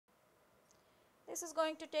This is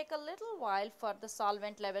going to take a little while for the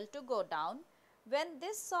solvent level to go down. When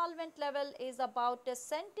this solvent level is about a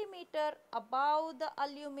centimeter above the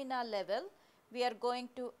alumina level, we are going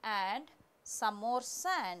to add some more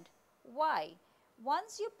sand. Why?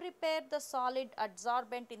 Once you prepare the solid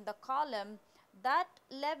adsorbent in the column, that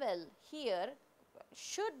level here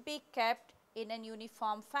should be kept in an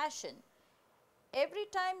uniform fashion. Every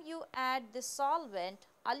time you add the solvent,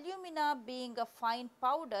 alumina being a fine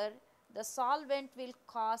powder, the solvent will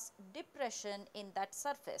cause depression in that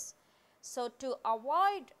surface. So, to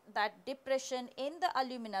avoid that depression in the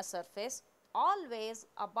alumina surface, always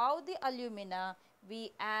above the alumina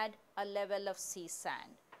we add a level of sea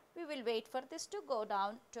sand. We will wait for this to go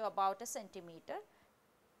down to about a centimeter.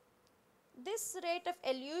 This rate of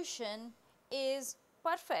elution is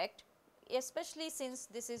perfect, especially since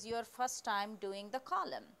this is your first time doing the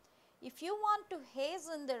column. If you want to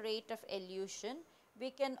hasten the rate of elution, we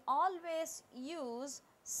can always use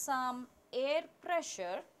some air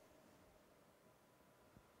pressure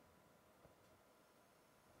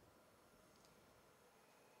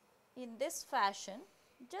in this fashion,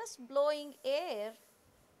 just blowing air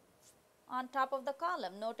on top of the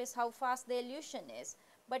column. Notice how fast the elution is.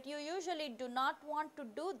 But you usually do not want to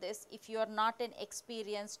do this if you are not an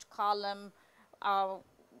experienced column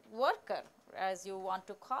worker, as you want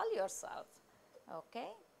to call yourself. Okay.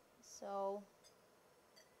 So,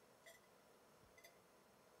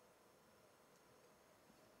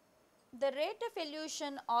 the rate of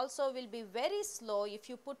elution also will be very slow if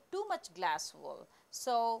you put too much glass wool.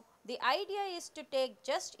 So, the idea is to take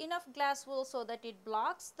just enough glass wool so that it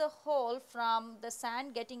blocks the hole from the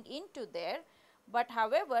sand getting into there. But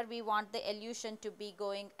however, we want the elution to be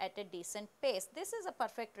going at a decent pace. This is a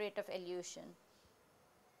perfect rate of elution.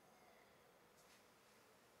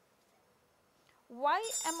 Why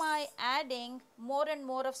am I adding more and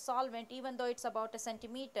more of solvent even though it is about a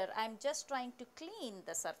centimeter? I am just trying to clean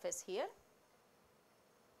the surface here.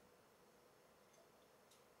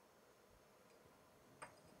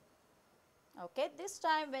 Okay, this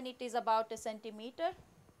time when it is about a centimeter,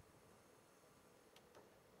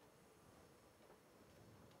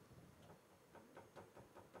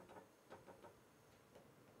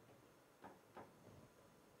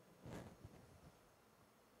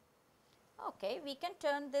 okay, we can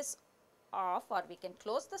turn this off or we can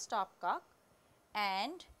close the stopcock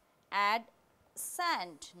and add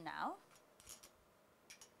sand now.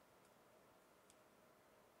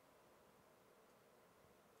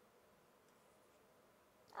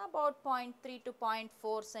 About 0.3 to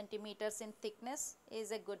 0.4 centimeters in thickness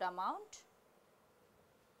is a good amount.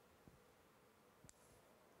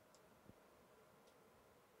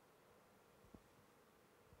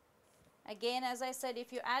 Again, as I said,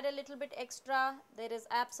 if you add a little bit extra, there is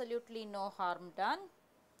absolutely no harm done.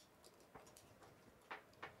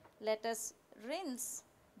 Let us rinse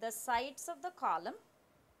the sides of the column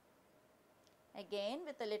again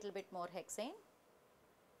with a little bit more hexane.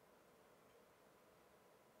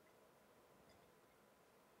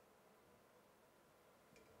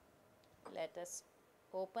 Let us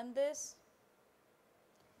open this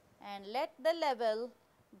and let the level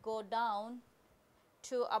go down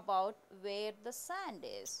to about where the sand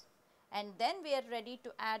is, and then we are ready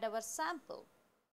to add our sample.